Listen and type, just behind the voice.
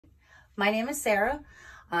My name is Sarah.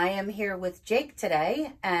 I am here with Jake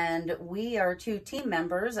today, and we are two team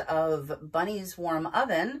members of Bunny's Warm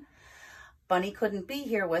Oven. Bunny couldn't be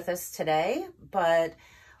here with us today, but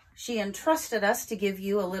she entrusted us to give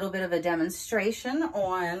you a little bit of a demonstration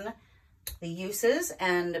on the uses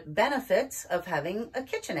and benefits of having a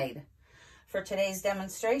KitchenAid. For today's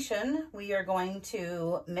demonstration, we are going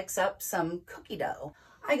to mix up some cookie dough.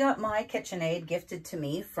 I got my KitchenAid gifted to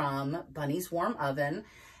me from Bunny's Warm Oven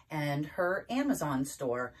and her Amazon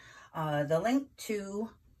store. The link to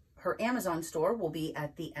her Amazon store will be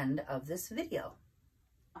at the end of this video.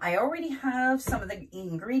 I already have some of the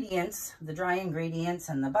ingredients, the dry ingredients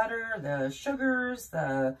and the butter, the sugars,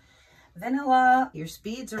 the vanilla. Your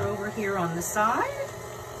speeds are over here on the side.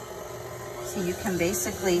 So you can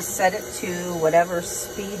basically set it to whatever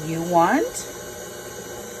speed you want.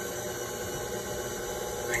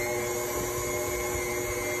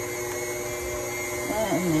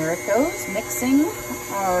 And there it goes, mixing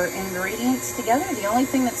our ingredients together. The only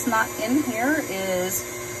thing that's not in here is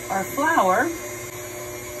our flour.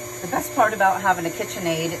 The best part about having a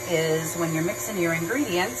KitchenAid is when you're mixing your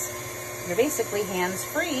ingredients, you're basically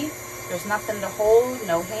hands-free. There's nothing to hold,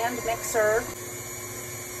 no hand mixer.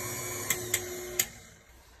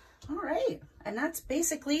 All right, and that's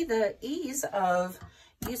basically the ease of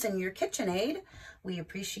using your KitchenAid. We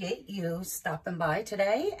appreciate you stopping by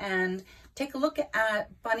today and take a look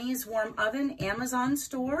at Bunny's Warm Oven Amazon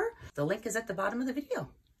store. The link is at the bottom of the video.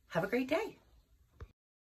 Have a great day.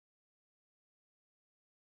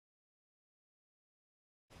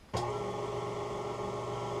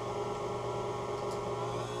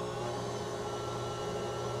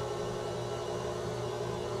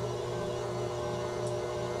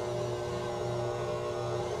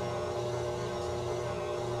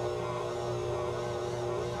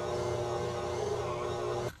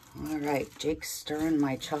 All right, Jake's stirring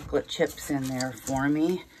my chocolate chips in there for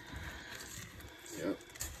me. Yep.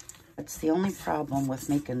 That's the only problem with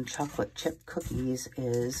making chocolate chip cookies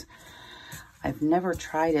is I've never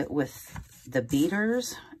tried it with the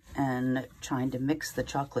beaters and trying to mix the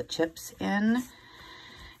chocolate chips in.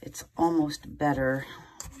 It's almost better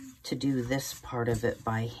to do this part of it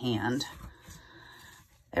by hand.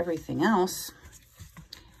 Everything else,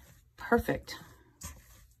 perfect.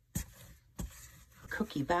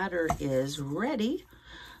 Cookie batter is ready.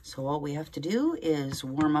 So all we have to do is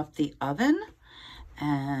warm up the oven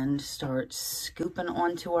and start scooping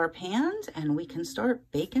onto our pans, and we can start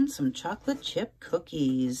baking some chocolate chip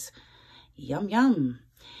cookies. Yum, yum.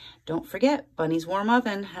 Don't forget, Bunny's Warm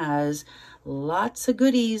Oven has lots of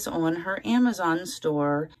goodies on her Amazon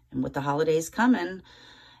store, and with the holidays coming,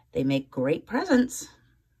 they make great presents.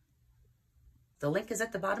 The link is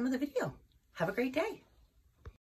at the bottom of the video. Have a great day.